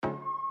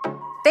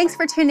Thanks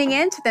for tuning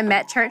in to the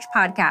Met Church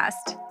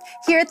podcast.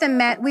 Here at the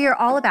Met, we are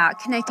all about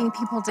connecting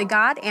people to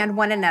God and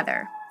one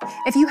another.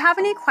 If you have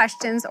any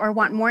questions or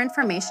want more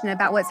information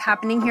about what's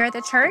happening here at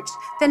the church,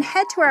 then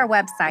head to our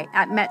website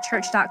at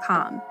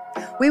metchurch.com.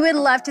 We would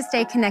love to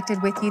stay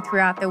connected with you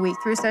throughout the week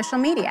through social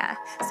media,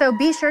 so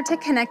be sure to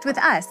connect with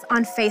us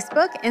on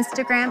Facebook,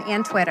 Instagram,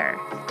 and Twitter.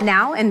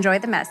 Now, enjoy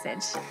the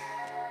message.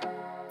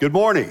 Good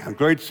morning. I'm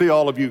great to see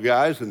all of you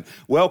guys, and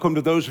welcome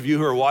to those of you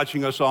who are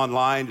watching us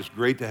online. It's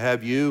great to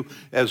have you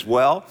as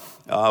well.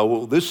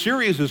 This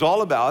series is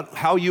all about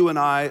how you and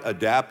I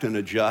adapt and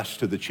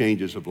adjust to the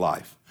changes of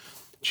life.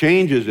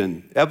 Change is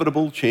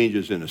inevitable, change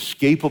is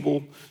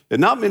inescapable, and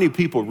not many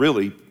people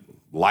really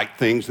like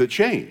things that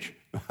change.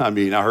 I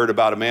mean, I heard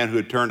about a man who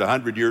had turned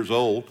 100 years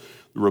old.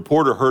 The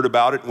reporter heard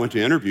about it and went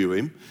to interview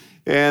him.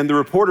 And the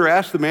reporter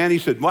asked the man, he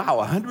said, wow,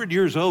 100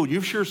 years old,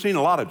 you've sure seen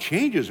a lot of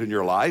changes in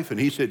your life. And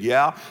he said,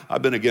 yeah,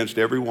 I've been against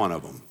every one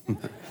of them.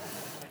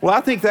 Well, I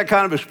think that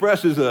kind of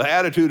expresses the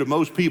attitude of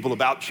most people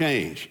about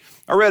change.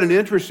 I read an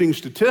interesting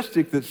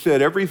statistic that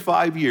said every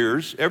 5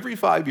 years,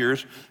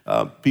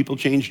 people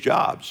change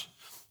jobs.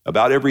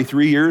 About every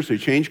 3 years, they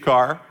change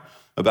car.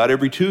 About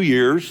every 2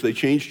 years, they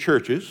change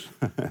churches.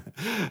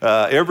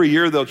 Every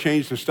year, they'll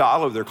change the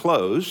style of their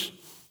clothes.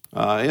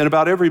 And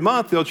about every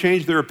month, they'll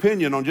change their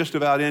opinion on just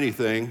about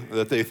anything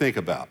that they think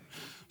about.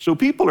 So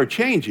people are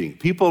changing.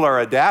 People are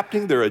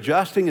adapting, they're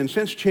adjusting, and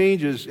since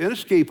change is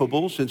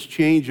inescapable, since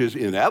change is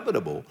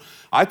inevitable,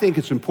 I think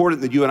it's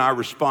important that you and I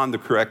respond the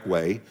correct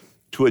way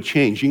to a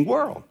changing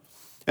world.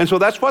 And so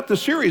that's what the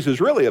series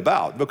is really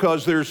about,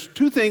 because there's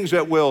two things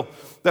that will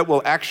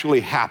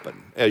actually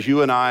happen as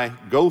you and I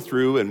go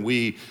through and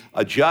we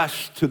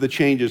adjust to the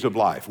changes of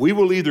life. We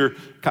will either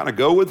kind of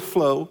go with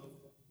flow.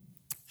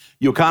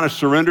 You'll kind of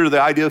surrender to the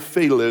idea of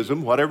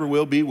fatalism. Whatever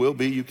will be,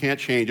 you can't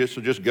change it,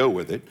 so just go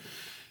with it.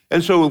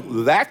 And so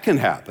that can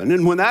happen.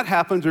 And when that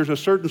happens, there's a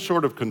certain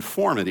sort of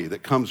conformity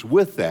that comes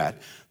with that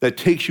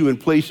takes you in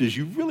places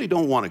you really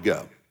don't want to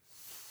go.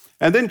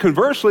 And then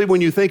conversely,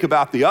 when you think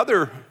about the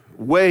other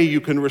way you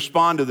can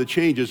respond to the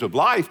changes of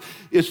life,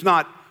 it's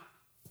not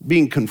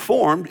being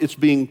conformed, it's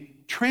being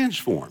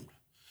transformed.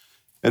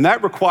 And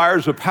that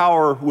requires a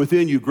power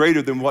within you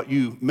greater than what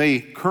you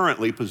may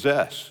currently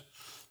possess.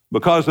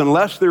 Because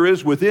unless there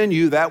is within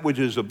you that which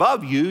is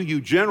above you,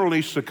 you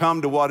generally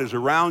succumb to what is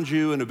around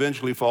you and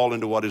eventually fall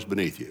into what is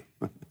beneath you.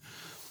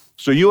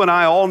 So you and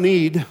I all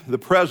need the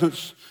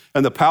presence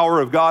and the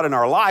power of God in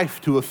our life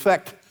to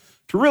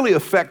really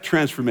affect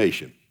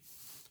transformation.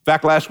 In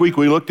fact, last week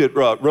we looked at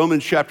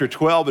Romans chapter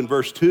 12 and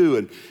verse 2,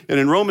 and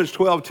in Romans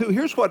 12:2,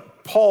 here's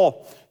what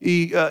Paul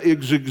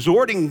is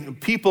exhorting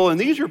people, and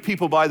these are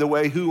people, by the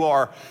way, who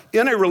are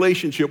in a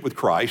relationship with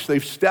Christ.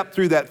 They've stepped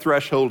through that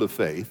threshold of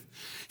faith.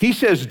 He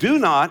says, do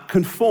not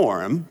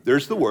conform,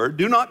 there's the word,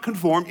 do not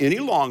conform any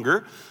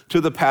longer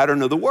to the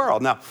pattern of the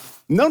world. Now,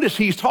 notice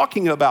he's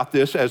talking about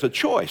this as a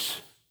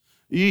choice.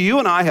 You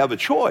and I have a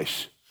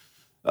choice.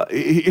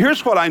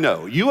 Here's what I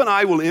know. You and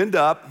I will end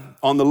up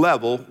on the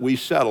level we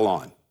settle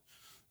on.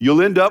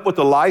 You'll end up with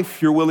the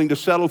life you're willing to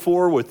settle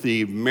for, with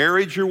the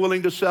marriage you're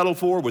willing to settle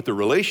for, with the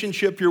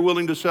relationship you're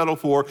willing to settle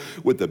for,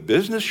 with the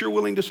business you're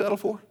willing to settle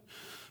for.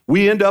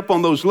 We end up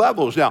on those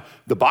levels. Now,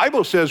 the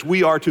Bible says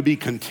we are to be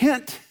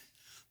content,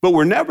 but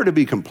we're never to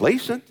be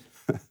complacent.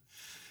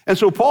 And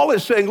so Paul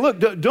is saying, look,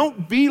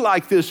 don't be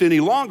like this any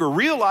longer.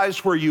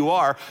 Realize where you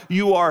are.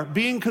 You are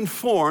being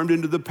conformed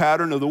into the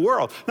pattern of the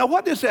world. Now,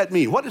 what does that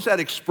mean? What is that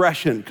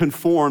expression,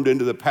 conformed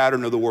into the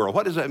pattern of the world?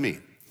 What does that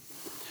mean?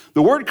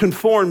 The word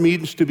conform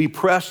means to be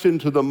pressed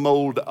into the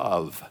mold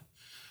of.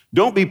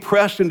 Don't be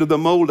pressed into the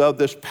mold of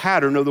this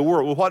pattern of the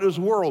world. Well, what does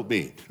world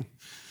mean?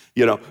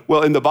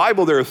 Well, in the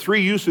Bible, there are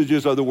three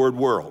usages of the word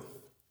world.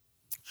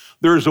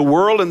 There is a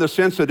world in the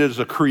sense that it is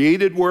a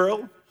created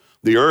world.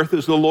 The earth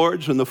is the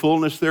Lord's and the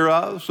fullness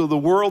thereof. So the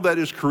world that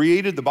is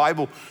created, the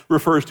Bible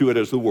refers to it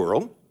as the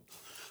world.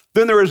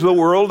 Then there is the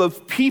world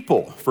of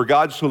people, for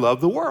God so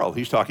loved the world.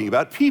 He's talking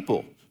about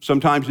people.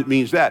 Sometimes it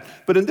means that.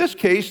 But in this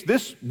case,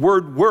 this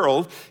word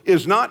world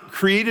is not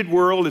created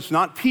world, it's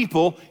not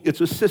people,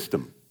 it's a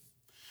system.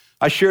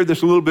 I shared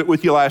this a little bit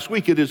with you last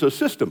week. It is a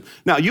system.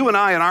 Now, you and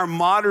I, in our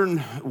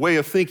modern way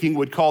of thinking,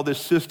 would call this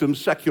system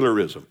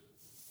secularism.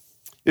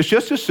 It's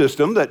just a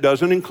system that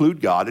doesn't include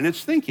God in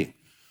its thinking.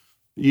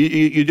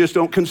 You just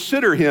don't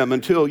consider him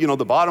until,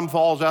 the bottom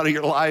falls out of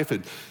your life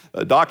and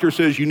a doctor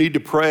says you need to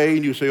pray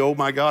and you say, oh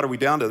my God, are we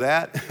down to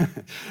that?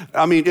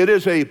 I mean, it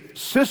is a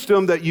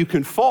system that you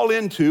can fall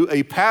into,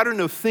 a pattern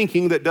of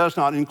thinking that does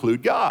not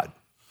include God.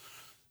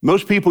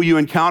 Most people you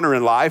encounter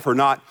in life are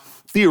not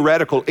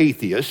theoretical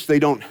atheists. They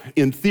don't,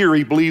 in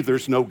theory, believe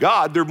there's no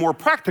God. They're more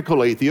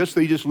practical atheists.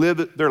 They just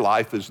live their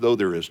life as though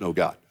there is no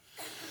God.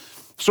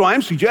 So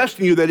I'm suggesting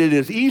to you that it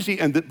is easy,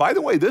 and that, by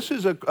the way, this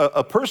is a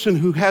person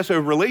who has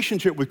a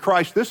relationship with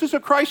Christ. This is a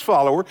Christ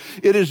follower.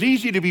 It is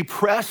easy to be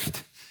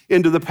pressed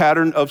into the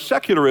pattern of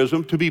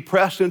secularism, to be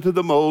pressed into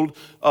the mold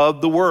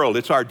of the world.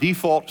 It's our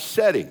default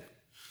setting.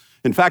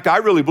 In fact, I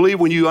really believe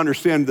when you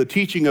understand the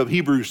teaching of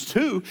Hebrews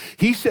 2,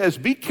 he says,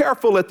 be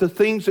careful at the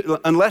things,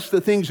 unless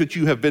the things that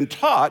you have been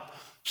taught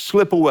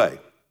slip away.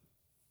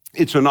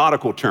 It's a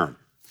nautical term.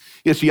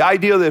 It's the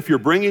idea that if you're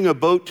bringing a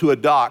boat to a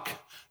dock,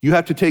 you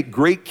have to take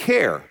great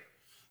care.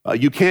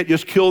 You can't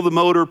just kill the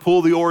motor,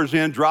 pull the oars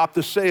in, drop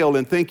the sail,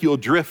 and think you'll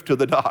drift to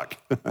the dock.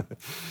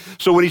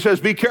 So when he says,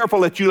 be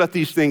careful that you let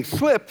these things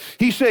slip,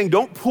 he's saying,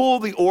 don't pull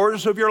the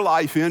oars of your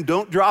life in,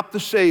 don't drop the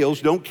sails,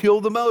 don't kill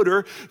the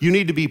motor. You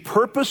need to be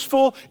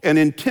purposeful and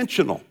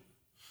intentional.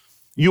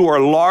 You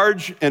are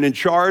large and in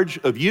charge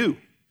of you.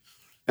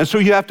 And so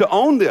you have to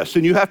own this,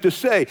 and you have to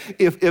say,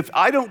 if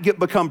I don't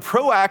become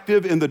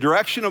proactive in the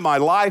direction of my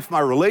life, my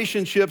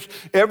relationships,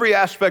 every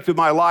aspect of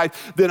my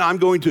life, then I'm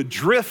going to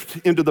drift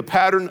into the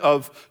pattern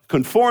of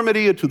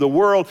conformity to the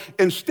world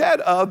instead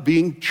of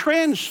being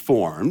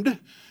transformed.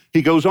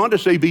 He goes on to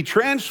say, be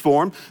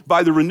transformed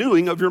by the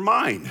renewing of your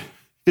mind.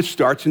 It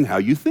starts in how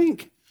you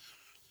think.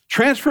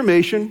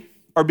 Transformation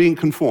or being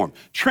conformed.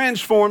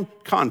 Transformed,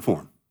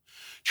 conform.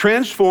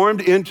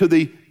 Transformed into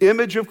the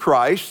image of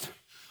Christ,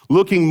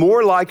 looking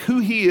more like who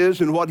he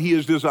is and what he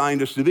has designed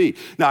us to be.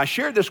 Now, I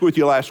shared this with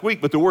you last week,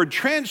 but the word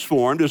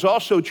transformed is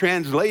also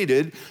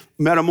translated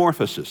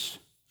metamorphosis.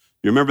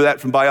 You remember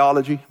that from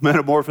biology,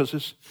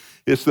 metamorphosis?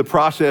 It's the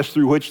process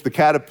through which the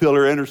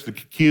caterpillar enters the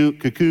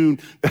cocoon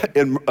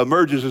and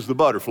emerges as the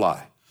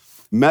butterfly.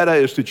 Meta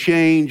is to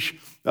change,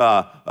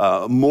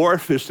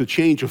 morph is to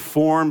change of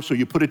form. So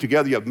you put it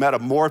together, you have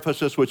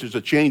metamorphosis, which is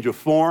a change of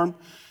form.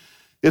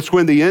 It's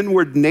when the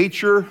inward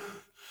nature,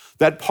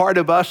 that part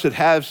of us that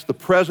has the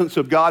presence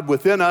of God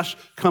within us,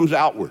 comes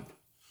outward.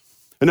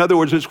 In other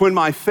words, it's when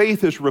my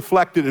faith is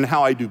reflected in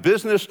how I do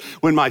business,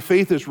 when my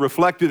faith is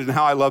reflected in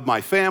how I love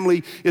my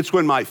family. It's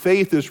when my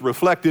faith is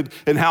reflected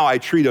in how I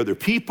treat other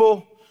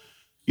people.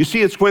 You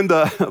see, it's when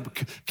the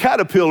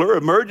caterpillar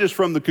emerges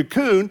from the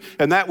cocoon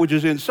and that which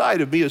is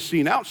inside of me is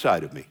seen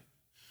outside of me.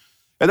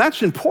 And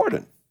that's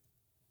important.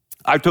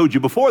 I've told you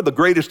before, the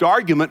greatest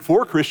argument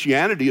for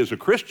Christianity is a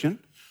Christian,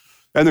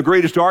 and the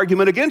greatest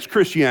argument against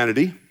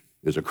Christianity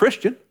is a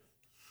Christian.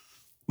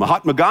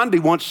 Mahatma Gandhi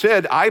once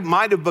said, I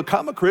might have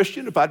become a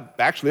Christian if I'd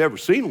actually ever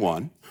seen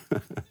one.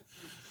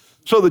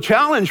 So the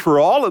challenge for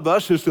all of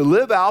us is to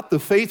live out the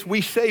faith we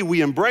say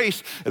we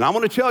embrace, and I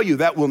want to tell you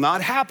that will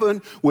not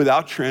happen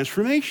without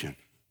transformation.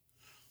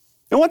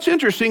 And what's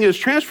interesting is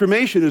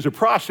transformation is a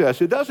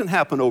process. It doesn't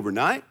happen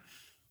overnight.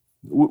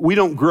 We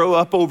don't grow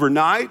up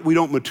overnight. We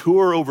don't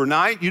mature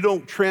overnight. You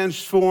don't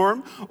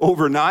transform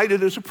overnight.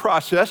 It is a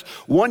process.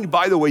 One,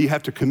 by the way, you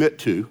have to commit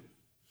to.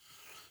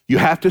 You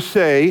have to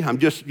say,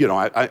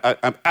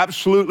 I'm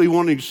absolutely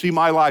wanting to see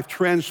my life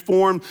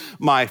transformed,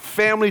 my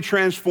family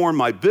transformed,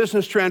 my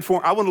business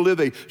transformed. I want to live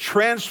a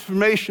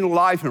transformational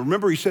life. And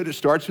remember, he said it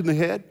starts in the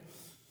head.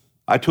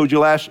 I told you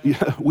last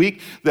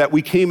week that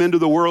we came into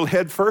the world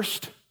head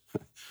first.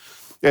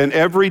 And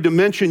every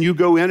dimension you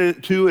go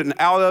into and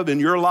out of in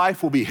your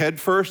life will be head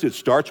first. It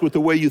starts with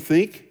the way you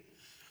think.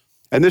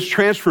 And this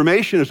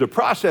transformation is a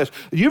process.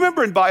 You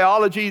remember in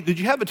biology, did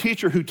you have a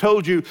teacher who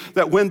told you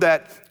that when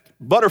that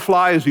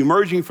butterfly is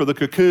emerging from the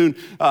cocoon,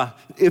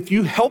 if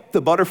you help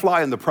the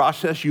butterfly in the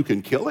process, you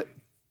can kill it?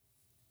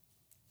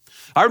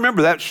 I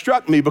remember that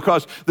struck me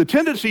because the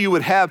tendency you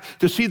would have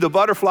to see the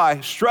butterfly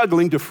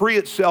struggling to free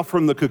itself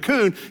from the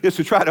cocoon is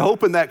to try to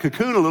open that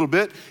cocoon a little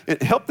bit and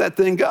help that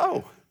thing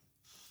go.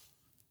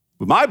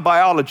 But my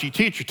biology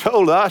teacher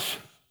told us,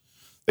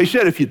 they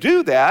said, if you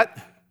do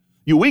that,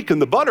 you weaken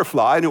the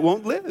butterfly and it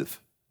won't live.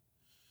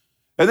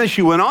 And then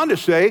she went on to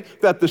say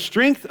that the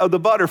strength of the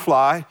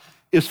butterfly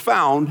is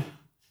found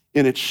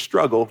in its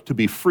struggle to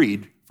be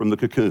freed from the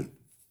cocoon.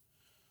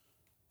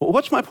 Well,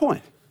 what's my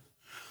point?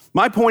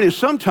 My point is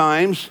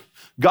sometimes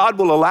God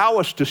will allow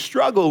us to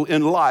struggle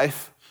in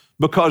life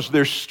because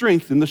there's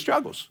strength in the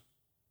struggles.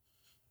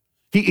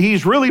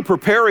 He's really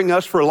preparing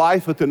us for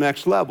life at the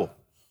next level.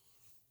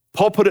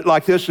 Paul put it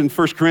like this in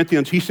 1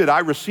 Corinthians. He said, I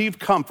receive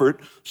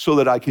comfort so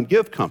that I can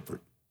give comfort.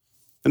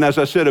 And as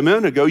I said a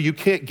minute ago, you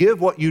can't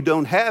give what you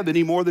don't have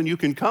any more than you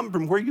can come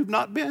from where you've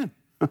not been.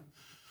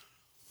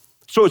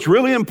 So it's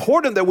really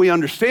important that we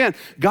understand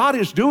God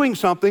is doing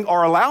something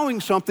or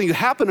allowing something to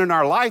happen in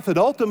our life that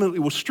ultimately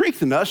will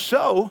strengthen us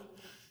so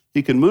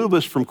he can move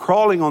us from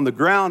crawling on the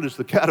ground as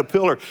the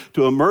caterpillar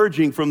to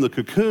emerging from the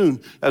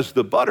cocoon as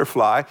the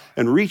butterfly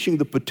and reaching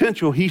the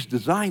potential he's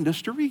designed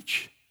us to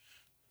reach.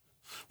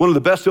 One of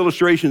the best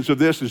illustrations of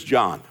this is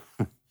John.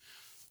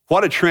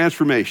 What a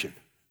transformation.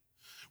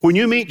 When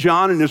you meet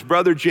John and his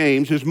brother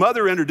James, his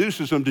mother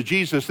introduces him to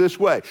Jesus this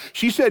way.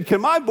 She said,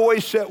 can my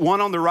boys sit one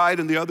on the right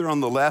and the other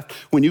on the left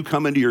when you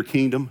come into your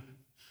kingdom?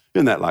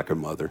 Isn't that like a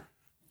mother?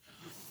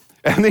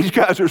 And these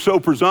guys are so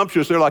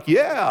presumptuous. They're like,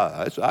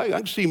 yeah, I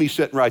can see me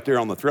sitting right there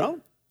on the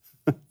throne.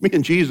 Me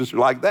and Jesus are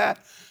like that.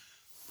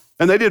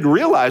 And they didn't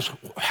realize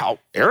how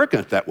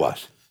arrogant that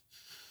was.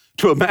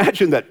 To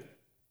imagine that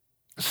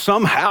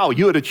somehow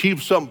you had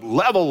achieved some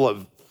level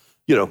of,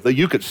 that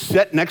you could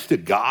sit next to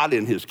God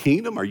in his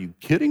kingdom. Are you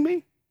kidding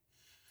me?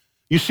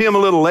 You see them a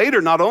little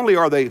later, not only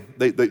are they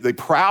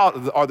proud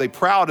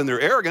and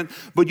they're arrogant,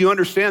 but you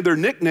understand their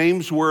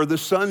nicknames were the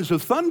sons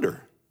of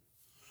thunder.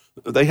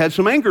 They had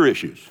some anger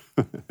issues.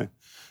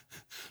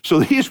 So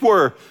these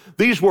were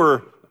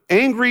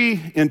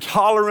angry,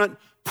 intolerant,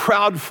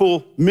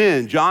 proudful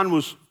men. John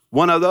was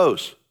one of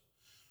those.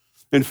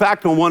 In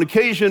fact, on one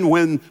occasion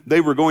when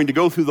they were going to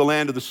go through the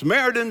land of the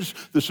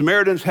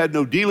Samaritans had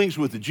no dealings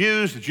with the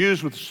Jews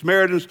with the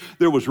Samaritans.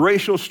 There was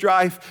racial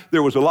strife,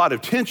 there was a lot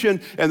of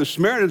tension, and the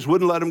Samaritans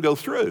wouldn't let them go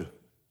through.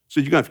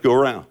 Said, you're gonna have to go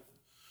around.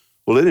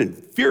 Well, it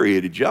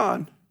infuriated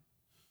John.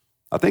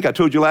 I think I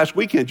told you last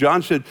weekend,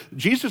 John said,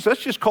 Jesus,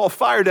 let's just call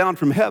fire down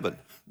from heaven.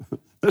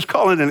 Let's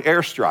call it an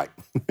airstrike.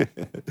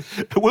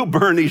 We'll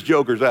burn these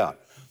jokers out.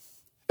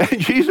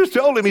 And Jesus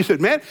told him, he said,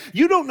 man,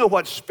 you don't know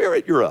what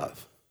spirit you're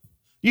of.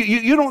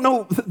 You don't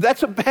know,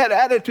 that's a bad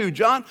attitude,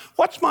 John.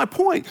 What's my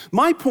point?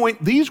 My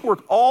point, these were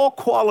all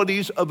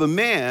qualities of a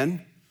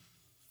man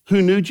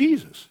who knew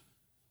Jesus.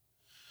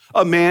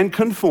 A man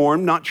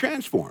conformed, not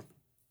transformed.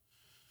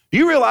 Do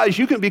you realize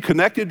you can be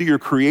connected to your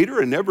Creator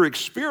and never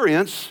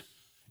experience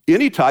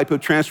any type of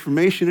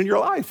transformation in your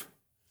life?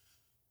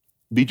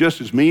 Be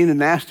just as mean and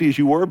nasty as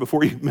you were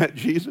before you met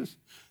Jesus.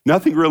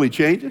 Nothing really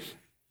changes.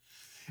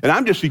 And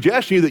I'm just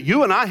suggesting to you that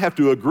you and I have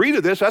to agree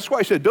to this. That's why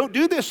I said, don't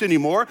do this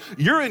anymore.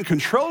 You're in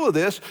control of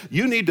this.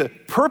 You need to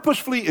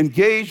purposefully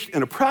engage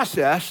in a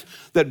process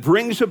that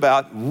brings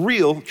about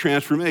real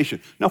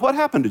transformation. Now, what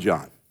happened to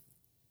John?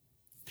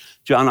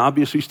 John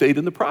obviously stayed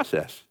in the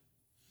process.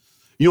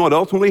 You know what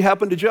ultimately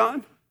happened to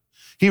John?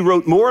 He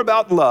wrote more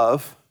about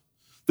love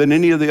than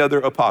any of the other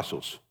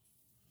apostles.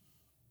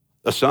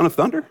 A son of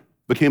thunder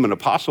became an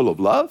apostle of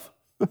love?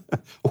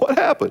 What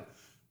happened?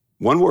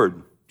 One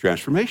word,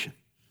 transformation.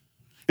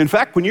 In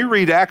fact, when you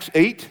read Acts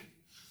 8,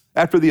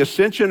 after the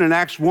ascension in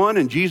Acts 1,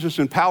 and Jesus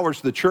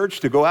empowers the church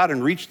to go out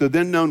and reach the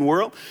then known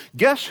world,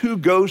 guess who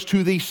goes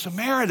to the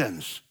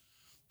Samaritans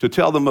to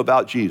tell them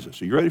about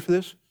Jesus? Are you ready for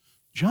this?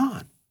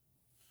 John.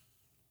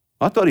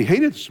 I thought he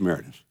hated the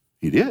Samaritans.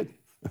 He did.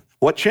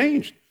 What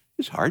changed?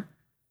 His heart.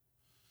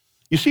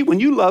 You see, when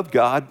you love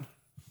God,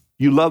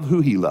 you love who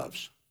he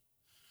loves.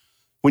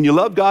 When you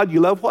love God, you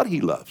love what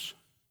he loves.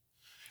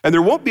 And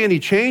there won't be any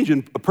change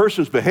in a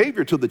person's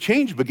behavior till the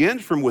change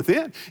begins from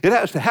within. It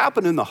has to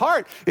happen in the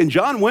heart. And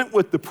John went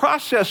with the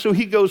process, so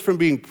he goes from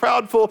being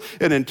proudful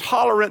and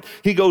intolerant,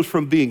 he goes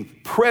from being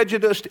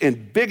prejudiced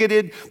and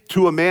bigoted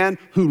to a man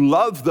who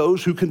loved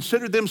those who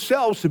considered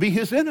themselves to be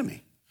his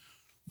enemy.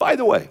 By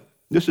the way,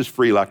 this is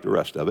free like the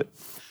rest of it,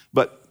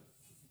 but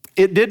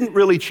it didn't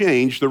really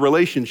change the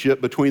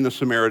relationship between the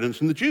Samaritans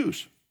and the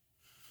Jews.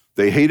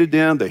 They hated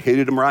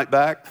them right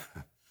back.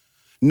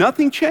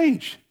 Nothing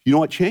changed. You know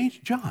what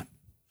changed? John.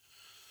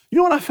 You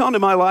know what I found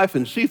in my life,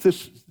 and see if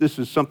this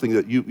is something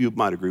that you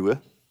might agree with,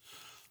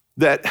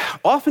 that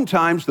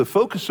oftentimes the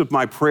focus of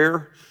my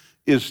prayer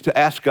is to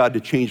ask God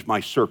to change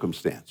my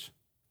circumstance.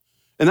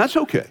 And that's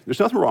okay. There's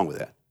nothing wrong with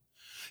that.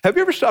 Have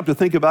you ever stopped to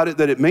think about it,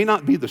 that it may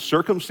not be the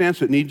circumstance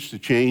that needs to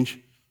change,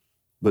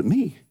 but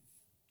me?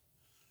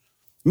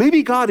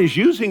 Maybe God is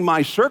using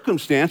my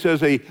circumstance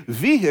as a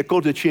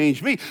vehicle to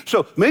change me.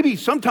 So maybe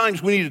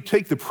sometimes we need to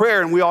take the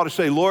prayer and we ought to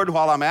say, Lord,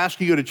 while I'm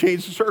asking you to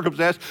change the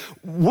circumstance,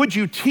 would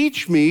you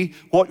teach me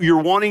what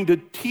you're wanting to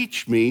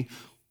teach me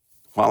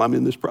while I'm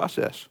in this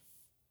process?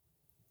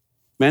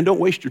 Man,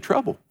 don't waste your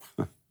trouble.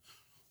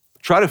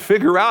 Try to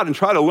figure out and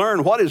try to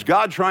learn, what is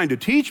God trying to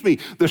teach me?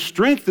 The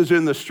strength is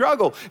in the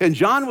struggle. And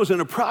John was in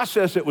a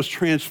process that was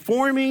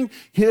transforming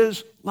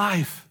his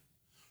life.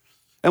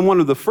 And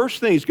one of the first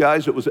things,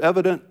 guys, that was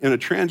evident in a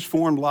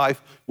transformed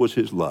life was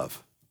his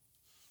love.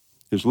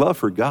 His love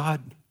for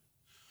God,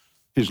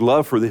 his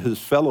love for his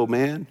fellow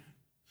man,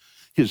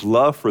 his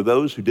love for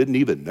those who didn't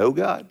even know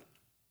God.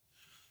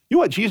 You know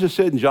what Jesus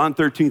said in John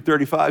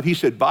 13:35? He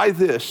said, by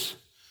this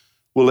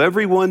will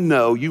everyone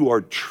know you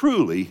are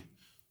truly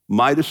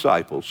my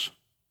disciples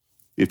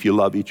if you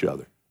love each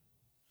other.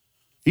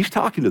 He's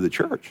talking to the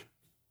church.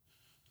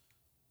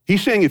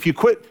 He's saying if you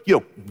quit,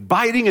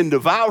 biting and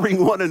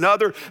devouring one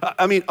another,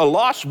 I mean, a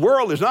lost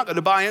world is not going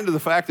to buy into the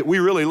fact that we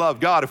really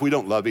love God if we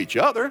don't love each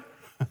other.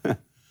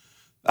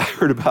 I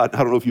don't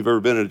know if you've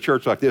ever been in a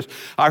church like this.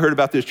 I heard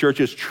about this church.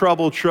 It's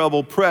trouble,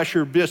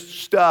 pressure, this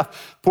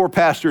stuff. Poor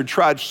pastor had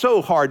tried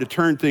so hard to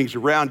turn things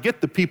around,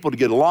 get the people to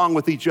get along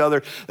with each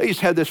other. They just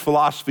had this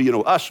philosophy,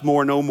 us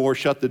more, no more,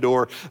 shut the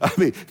door. I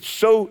mean,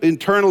 so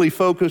internally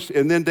focused,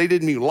 and then they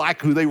didn't even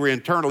like who they were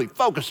internally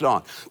focused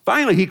on.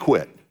 Finally, he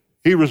quit.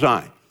 He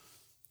resigned.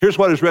 Here's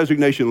what his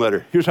resignation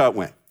letter, here's how it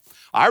went.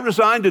 I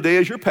resign today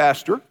as your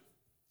pastor.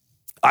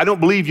 I don't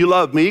believe you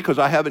love me because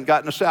I haven't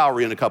gotten a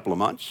salary in a couple of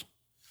months.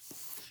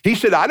 He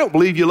said, I don't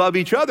believe you love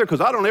each other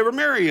because I don't ever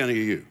marry any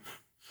of you.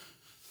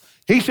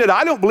 He said,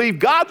 I don't believe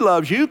God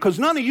loves you because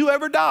none of you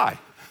ever die.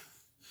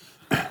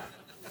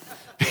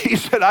 He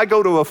said, I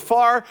go to a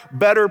far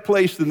better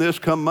place than this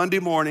come Monday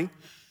morning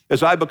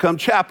as I become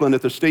chaplain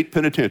at the state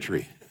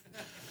penitentiary.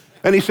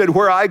 And he said,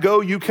 where I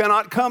go, you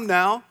cannot come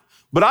now.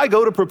 But I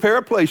go to prepare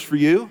a place for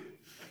you,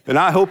 and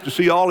I hope to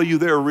see all of you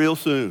there real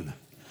soon.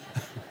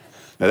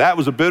 Now, that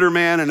was a bitter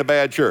man in a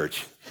bad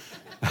church.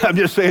 I'm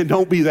just saying,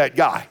 don't be that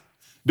guy.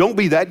 Don't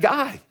be that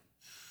guy.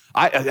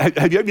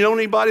 Have you ever known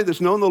anybody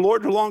that's known the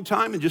Lord for a long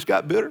time and just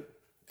got bitter,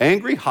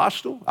 angry,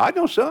 hostile? I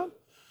know some.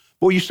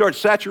 Well, you start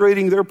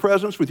saturating their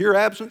presence with your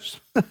absence.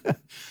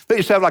 They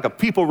just have like a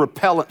people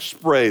repellent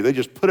spray. They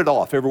just put it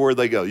off everywhere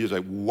they go. You're just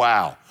like,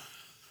 wow.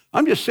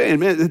 I'm just saying,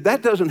 man,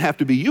 that doesn't have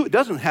to be you. It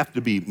doesn't have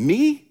to be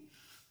me.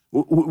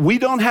 We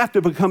don't have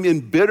to become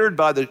embittered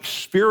by the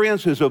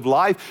experiences of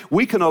life.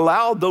 We can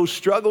allow those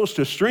struggles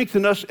to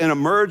strengthen us and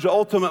emerge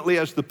ultimately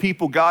as the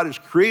people God has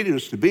created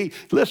us to be.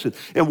 Listen,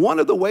 and one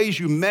of the ways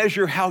you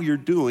measure how you're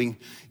doing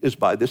is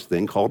by this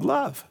thing called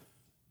love.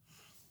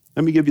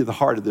 Let me give you the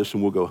heart of this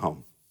and we'll go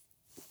home.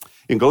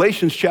 In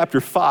Galatians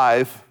chapter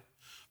 5,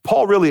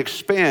 Paul really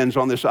expands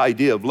on this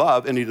idea of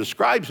love, and he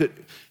describes it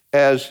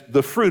as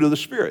the fruit of the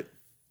Spirit.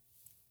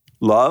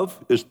 Love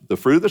is the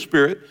fruit of the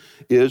Spirit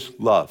is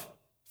love.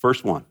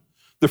 First one,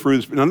 the fruit of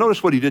the Spirit. Now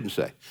notice what he didn't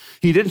say.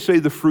 He didn't say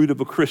the fruit of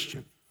a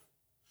Christian,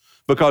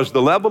 because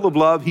the level of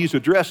love he's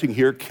addressing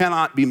here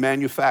cannot be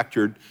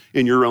manufactured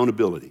in your own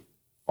ability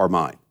or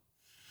mine.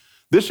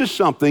 This is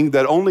something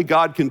that only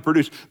God can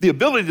produce. The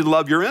ability to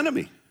love your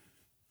enemy.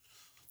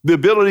 The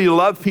ability to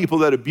love people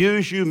that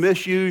abuse you,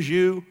 misuse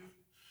you.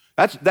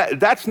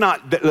 That's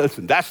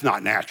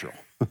not natural.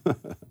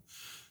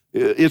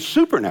 It's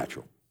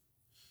supernatural.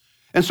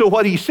 And so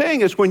what he's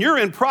saying is when you're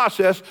in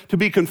process to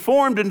be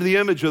conformed into the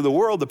image of the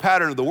world, the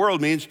pattern of the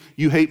world means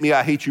you hate me,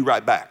 I hate you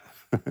right back.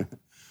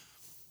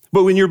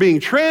 But when you're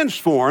being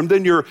transformed,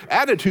 then your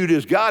attitude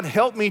is, God,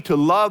 help me to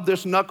love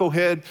this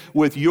knucklehead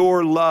with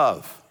your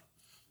love.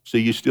 So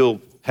you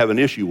still have an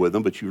issue with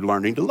them, but you're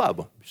learning to love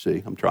them.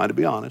 See, I'm trying to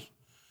be honest.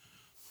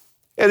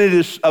 And it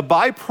is a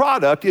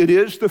byproduct, it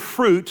is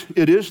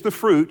the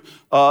fruit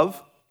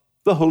of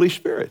the Holy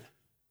Spirit.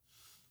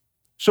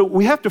 So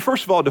we have to,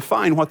 first of all,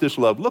 define what this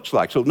love looks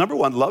like. So number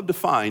one, love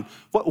defined.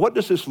 What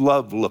does this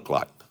love look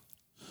like?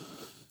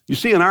 You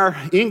see, in our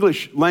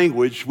English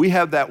language, we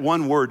have that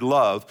one word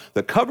love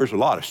that covers a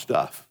lot of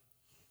stuff.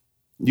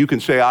 You can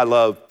say, I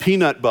love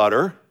peanut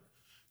butter,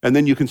 and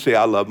then you can say,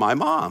 I love my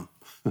mom.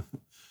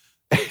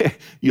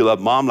 You love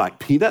mom like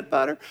peanut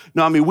butter?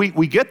 No, I mean,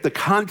 we get the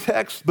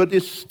context, but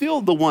it's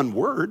still the one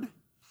word.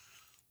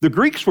 The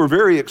Greeks were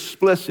very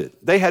explicit.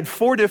 They had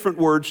 4 different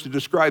words to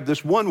describe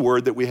this one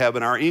word that we have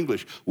in our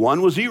English.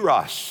 One was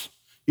eros.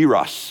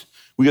 Eros.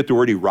 We get the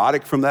word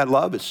erotic from that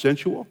love. It's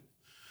sensual.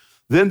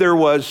 Then there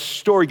was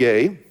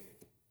storge.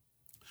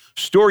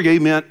 Storge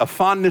meant a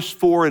fondness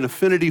for, an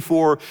affinity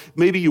for.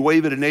 Maybe you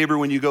wave at a neighbor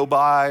when you go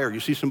by, or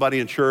you see somebody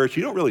in church.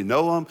 You don't really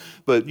know them,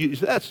 but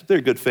they're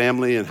a good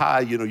family, and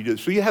hi, you do.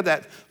 So you have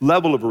that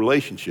level of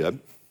relationship.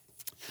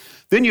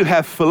 Then you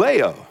have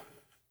phileo.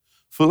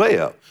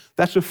 Phileo.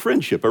 That's a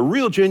friendship, a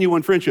real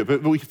genuine friendship.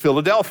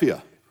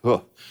 Philadelphia,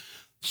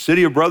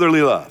 city of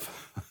brotherly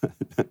love,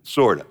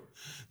 sort of.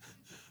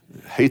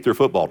 Hate their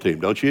football team,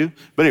 don't you?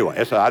 But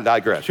anyway, I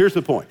digress. Here's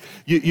the point.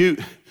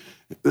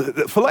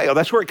 Phileo,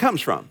 that's where it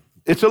comes from.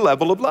 It's a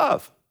level of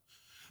love.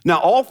 Now,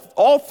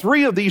 all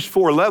 3 of these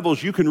 4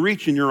 levels you can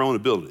reach in your own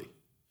ability.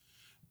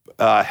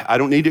 I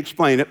don't need to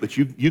explain it, but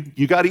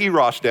you got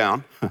eros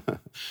down.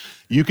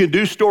 You can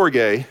do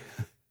storge.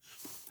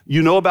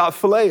 You know about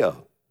phileo.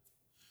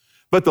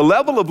 But the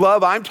level of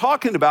love I'm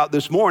talking about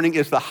this morning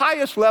is the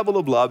highest level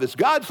of love. It's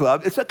God's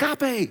love. It's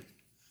agape.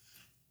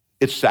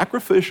 It's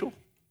sacrificial.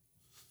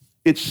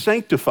 It's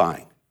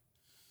sanctifying.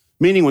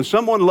 Meaning when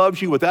someone loves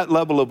you with that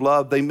level of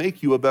love, they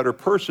make you a better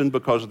person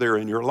because they're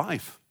in your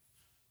life.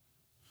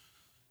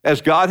 As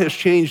God has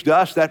changed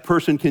us, that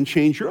person can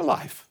change your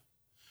life.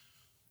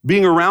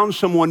 Being around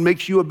someone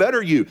makes you a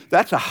better you.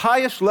 That's the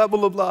highest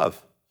level of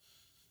love.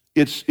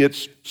 It's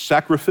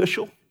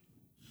sacrificial.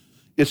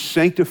 It's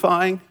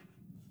sanctifying.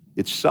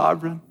 It's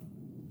sovereign.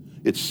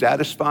 It's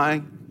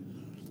satisfying.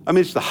 I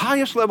mean, it's the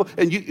highest level,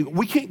 and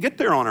we can't get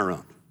there on our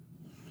own.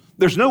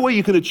 There's no way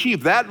you can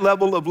achieve that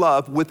level of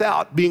love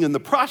without being in the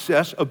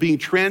process of being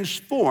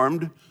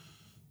transformed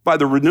by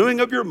the renewing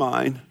of your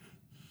mind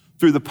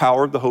through the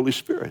power of the Holy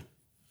Spirit.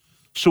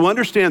 So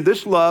understand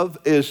this love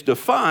is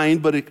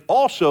defined, but it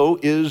also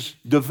is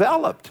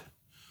developed.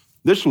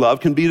 This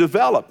love can be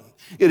developed.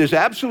 It is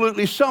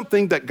absolutely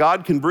something that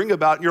God can bring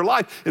about in your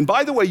life. And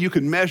by the way, you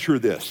can measure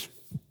this.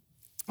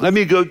 Let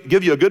me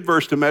give you a good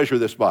verse to measure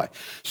this by.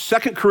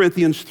 2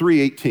 Corinthians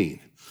 3:18.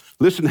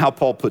 Listen how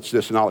Paul puts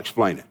this, and I'll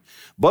explain it.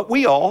 But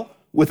we all,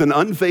 with an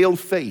unveiled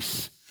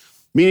face,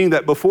 meaning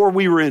that before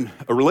we were in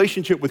a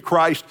relationship with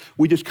Christ,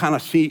 we just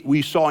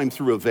we saw him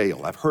through a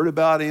veil. I've heard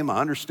about him, I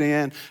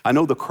understand. I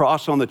know the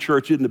cross on the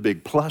church isn't a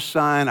big plus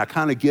sign. I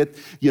kind of get,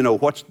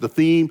 what's the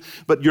theme,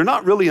 but you're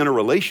not really in a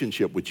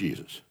relationship with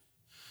Jesus.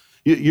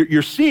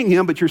 You're seeing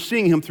him, but you're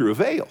seeing him through a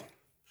veil.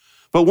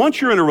 But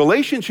once you're in a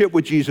relationship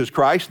with Jesus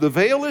Christ, the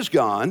veil is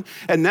gone,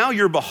 and now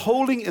you're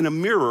beholding in a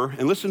mirror,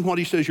 and listen to what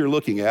he says you're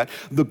looking at,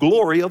 the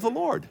glory of the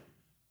Lord.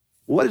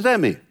 What does that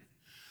mean?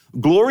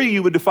 Glory,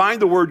 you would define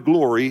the word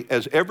glory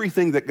as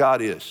everything that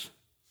God is.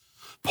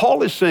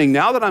 Paul is saying,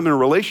 now that I'm in a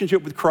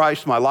relationship with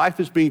Christ, my life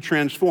is being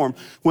transformed.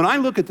 When I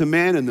look at the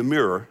man in the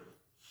mirror,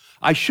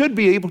 I should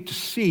be able to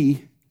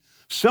see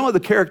some of the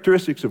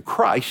characteristics of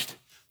Christ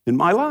in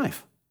my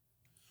life.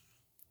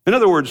 In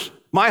other words,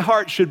 my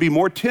heart should be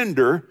more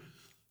tender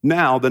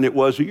now than it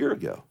was a year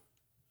ago.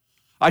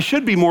 I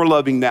should be more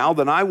loving now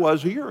than I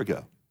was a year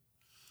ago.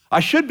 I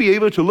should be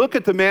able to look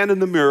at the man in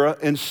the mirror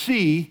and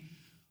see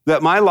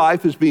that my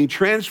life is being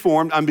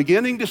transformed. I'm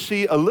beginning to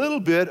see a little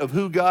bit of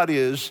who God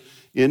is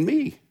in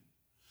me.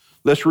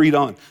 Let's read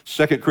on.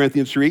 2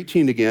 Corinthians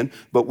 3:18 again.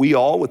 But we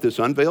all, with this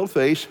unveiled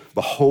face,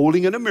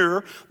 beholding in a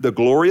mirror the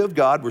glory of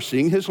God, we're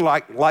seeing his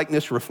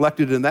likeness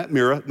reflected in that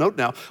mirror. Note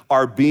now,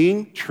 are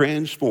being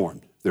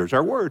transformed. There's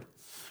our word.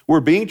 We're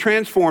being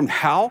transformed.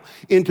 How?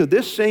 Into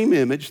this same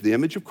image, the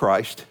image of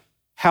Christ.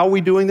 How are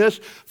we doing this?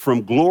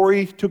 From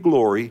glory to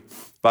glory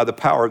by the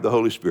power of the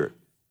Holy Spirit.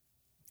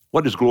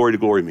 What does glory to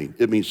glory mean?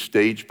 It means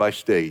stage by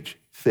stage,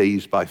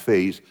 phase by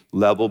phase,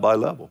 level by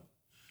level.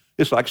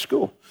 It's like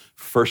school.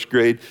 First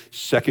grade,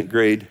 second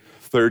grade,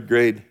 third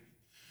grade.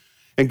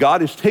 And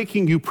God is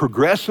taking you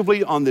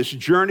progressively on this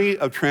journey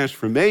of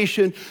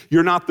transformation.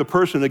 You're not the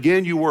person,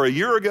 again, you were a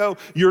year ago.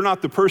 You're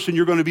not the person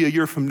you're going to be a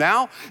year from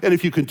now. And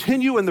if you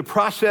continue in the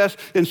process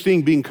and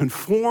being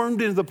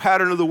conformed into the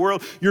pattern of the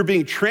world, you're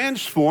being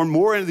transformed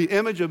more into the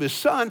image of his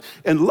son,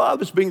 and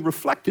love is being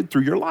reflected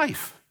through your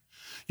life.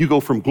 You go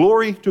from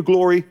glory to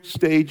glory,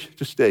 stage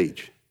to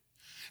stage.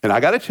 And I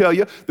got to tell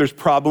you, there's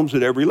problems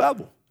at every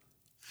level.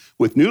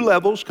 With new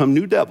levels come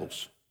new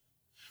devils.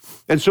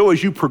 And so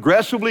as you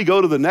progressively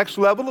go to the next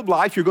level of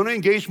life, you're going to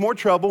engage more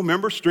trouble.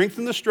 Remember, strength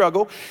in the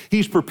struggle.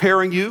 He's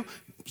preparing you.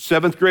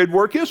 7th grade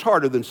work is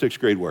harder than 6th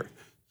grade work,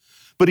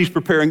 but he's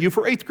preparing you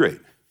for 8th grade.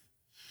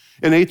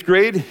 And 8th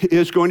grade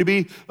is going to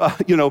be,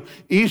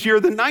 easier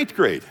than 9th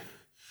grade.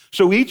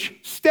 So each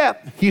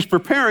step, he's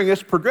preparing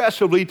us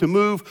progressively to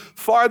move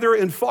farther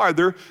and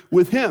farther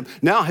with him.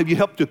 Now, have you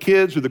helped the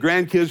kids or the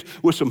grandkids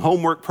with some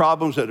homework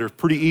problems that are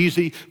pretty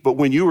easy, but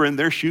when you were in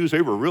their shoes,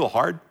 they were real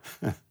hard?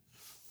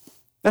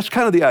 That's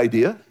kind of the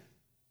idea.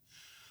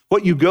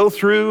 What you go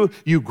through,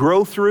 you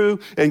grow through,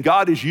 and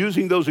God is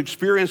using those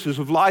experiences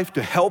of life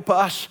to help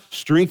us,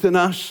 strengthen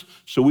us,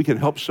 so we can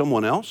help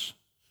someone else.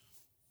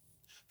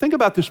 Think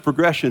about this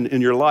progression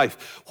in your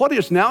life. What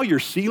is now your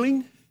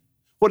ceiling?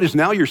 What is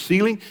now your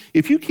ceiling?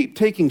 If you keep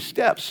taking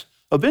steps,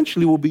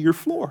 eventually will be your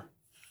floor.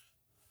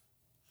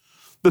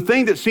 The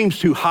thing that seems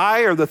too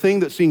high or the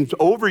thing that seems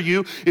over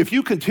you, if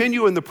you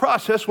continue in the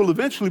process, will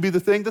eventually be the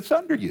thing that's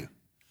under you.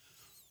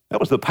 That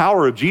was the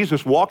power of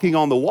Jesus walking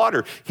on the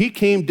water. He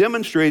came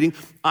demonstrating,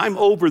 I'm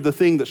over the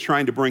thing that's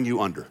trying to bring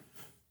you under.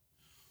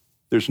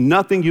 There's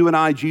nothing you and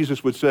I,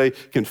 Jesus would say,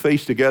 can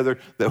face together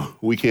that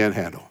we can't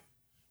handle.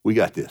 We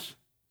got this.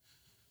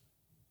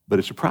 But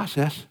it's a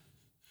process.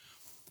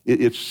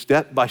 It's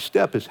step by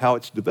step is how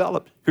it's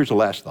developed. Here's the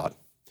last thought.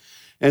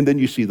 And then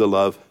you see the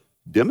love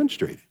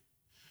demonstrated.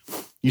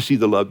 You see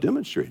the love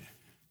demonstrated.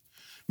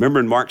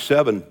 Remember in Mark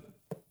 7,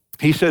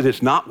 he says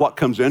it's not what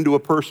comes into a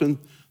person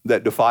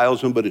that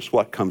defiles them, but it's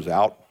what comes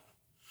out.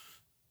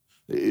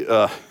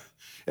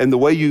 And the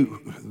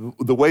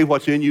way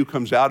what's in you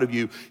comes out of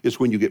you is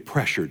when you get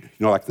pressured.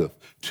 Like the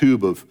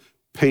tube of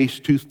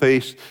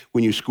toothpaste,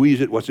 when you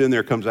squeeze it, what's in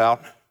there comes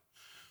out.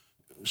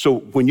 So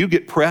when you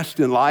get pressed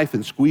in life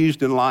and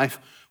squeezed in life,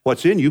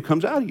 what's in you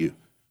comes out of you.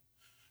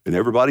 And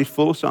everybody's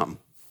full of something.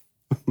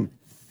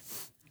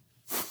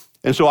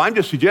 And so I'm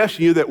just suggesting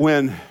to you that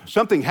when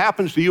something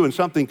happens to you and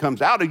something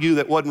comes out of you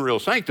that wasn't real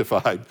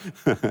sanctified,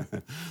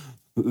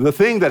 the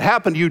thing that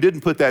happened to you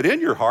didn't put that in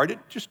your heart, it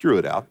just drew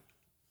it out.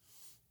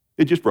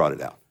 It just brought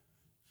it out.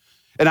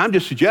 And I'm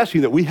just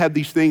suggesting that we have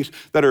these things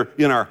that are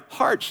in our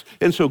hearts.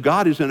 And so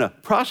God is in a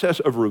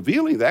process of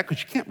revealing that,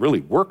 because you can't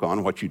really work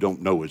on what you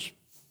don't know is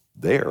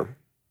there.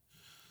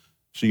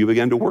 So you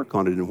begin to work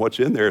on it, and what's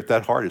in there, if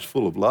that heart is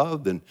full of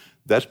love, then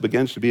that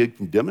begins to be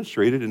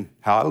demonstrated in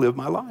how I live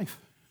my life.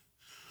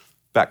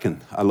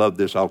 I love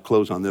this, I'll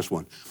close on this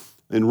one.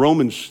 In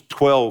Romans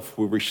 12,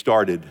 where we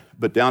started,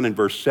 but down in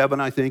verse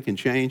 7, I think, and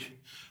change,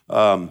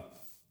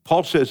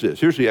 Paul says this,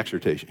 here's the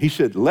exhortation. He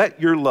said,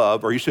 let your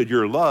love, or he said,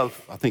 your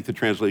love, I think the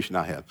translation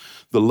I have,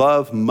 the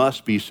love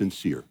must be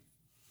sincere.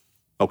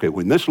 Okay,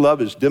 when this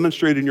love is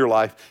demonstrated in your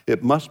life,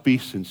 it must be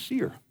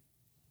sincere.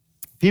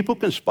 People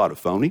can spot a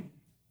phony.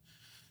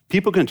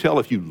 People can tell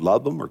if you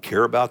love them or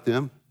care about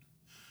them.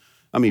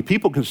 I mean,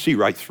 people can see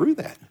right through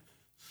that.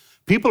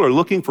 People are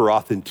looking for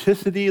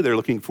authenticity. They're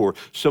looking for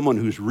someone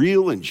who's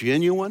real and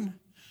genuine.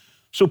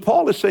 So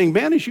Paul is saying,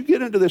 man, as you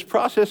get into this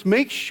process,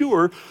 make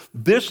sure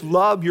this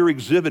love you're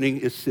exhibiting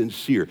is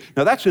sincere.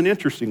 Now, that's an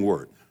interesting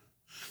word.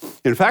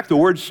 In fact, the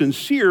word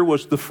sincere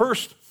was the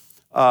first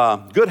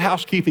good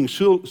housekeeping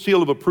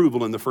seal of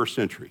approval in the first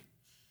century,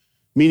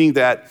 meaning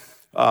that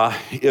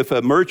if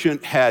a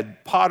merchant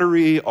had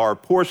pottery or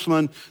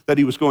porcelain that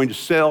he was going to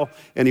sell,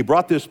 and he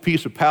brought this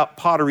piece of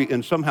pottery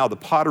and somehow the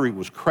pottery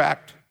was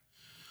cracked,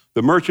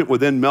 the merchant would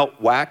then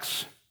melt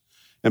wax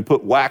and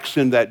put wax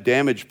in that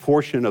damaged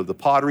portion of the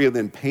pottery and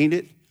then paint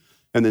it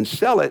and then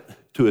sell it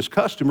to his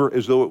customer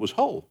as though it was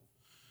whole.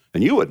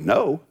 And you would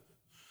know.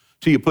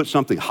 So you put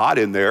something hot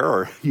in there,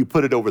 or you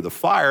put it over the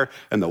fire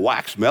and the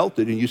wax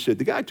melted, and you said,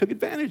 the guy took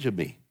advantage of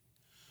me.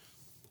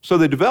 So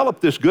they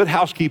developed this good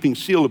housekeeping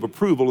seal of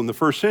approval in the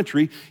first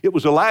century. It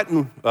was a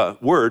Latin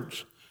word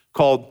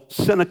called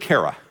sine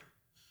cara.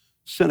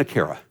 Sine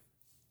cara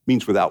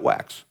means without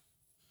wax.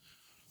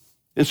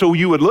 And so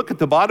you would look at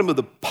the bottom of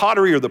the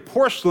pottery or the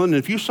porcelain, and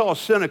if you saw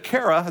sine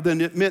cara, then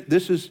it meant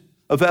this is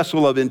a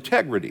vessel of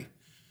integrity.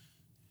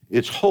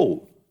 It's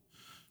whole.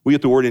 We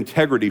get the word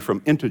integrity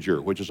from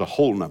integer, which is a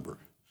whole number.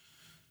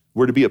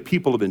 We're to be a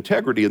people of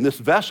integrity, and this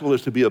vessel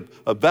is to be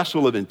a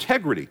vessel of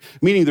integrity,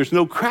 meaning there's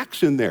no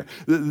cracks in there,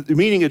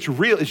 meaning it's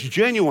real, it's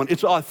genuine,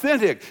 it's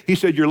authentic. He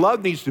said your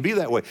love needs to be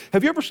that way.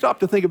 Have you ever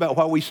stopped to think about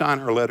why we sign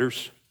our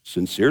letters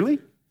sincerely?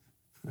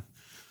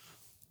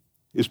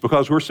 It's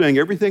because we're saying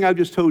everything I've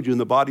just told you in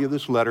the body of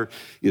this letter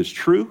is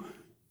true,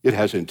 it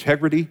has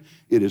integrity,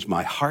 it is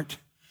my heart,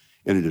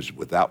 and it is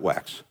without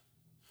wax.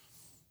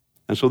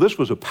 And so this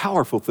was a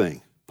powerful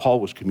thing Paul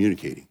was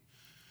communicating.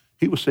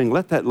 He was saying,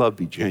 let that love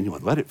be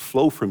genuine. Let it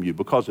flow from you,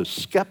 because a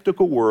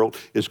skeptical world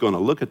is going to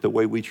look at the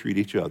way we treat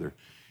each other,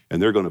 and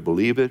they're going to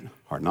believe it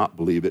or not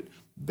believe it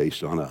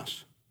based on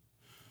us.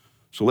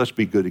 So let's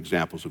be good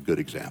examples of good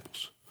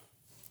examples.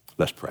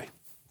 Let's pray.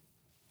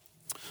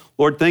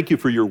 Lord, thank you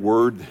for your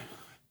word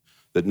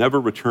that never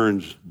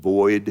returns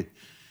void.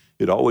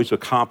 It always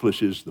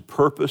accomplishes the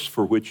purpose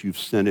for which you've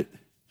sent it.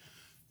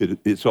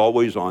 It's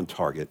always on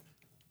target.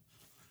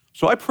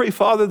 So I pray,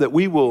 Father, that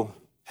we will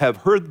have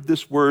heard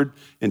this word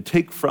and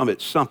take from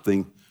it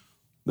something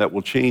that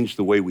will change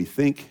the way we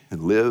think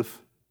and live,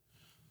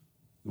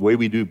 the way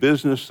we do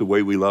business, the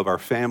way we love our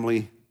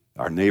family,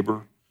 our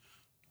neighbor.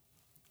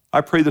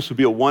 I pray this will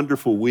be a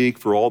wonderful week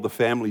for all the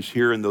families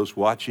here and those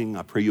watching.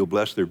 I pray you'll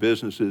bless their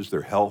businesses,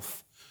 their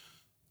health.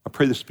 I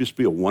pray this will just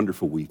be a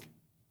wonderful week.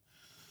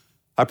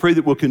 I pray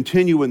that we'll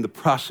continue in the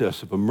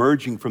process of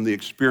emerging from the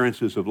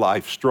experiences of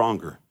life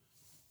stronger,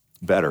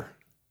 better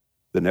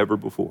than ever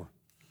before.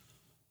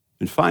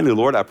 And finally,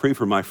 Lord, I pray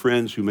for my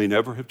friends who may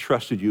never have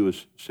trusted you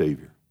as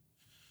Savior.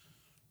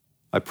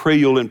 I pray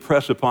you'll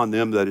impress upon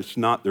them that it's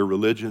not their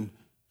religion.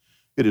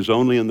 It is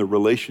only in the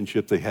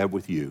relationship they have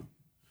with you.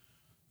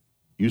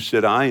 You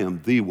said, I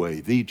am the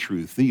way, the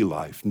truth, the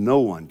life. No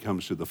one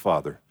comes to the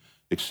Father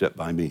except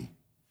by me.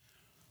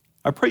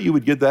 I pray you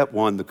would give that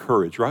one the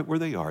courage right where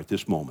they are at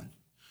this moment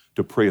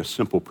to pray a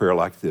simple prayer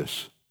like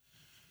this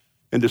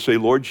and to say,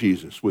 Lord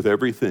Jesus, with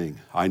everything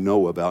I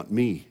know about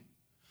me,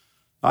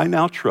 I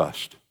now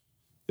trust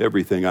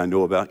everything I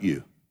know about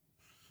you.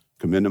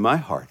 Come into my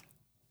heart,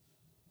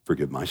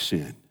 forgive my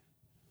sin.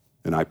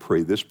 And I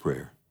pray this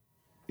prayer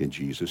in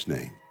Jesus'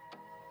 name,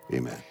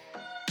 amen.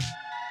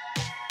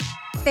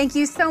 Thank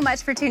you so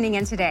much for tuning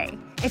in today.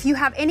 If you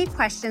have any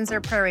questions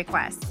or prayer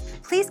requests,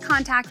 please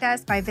contact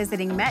us by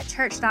visiting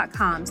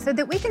metchurch.com so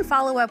that we can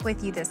follow up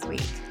with you this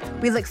week.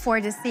 We look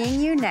forward to seeing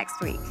you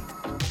next week.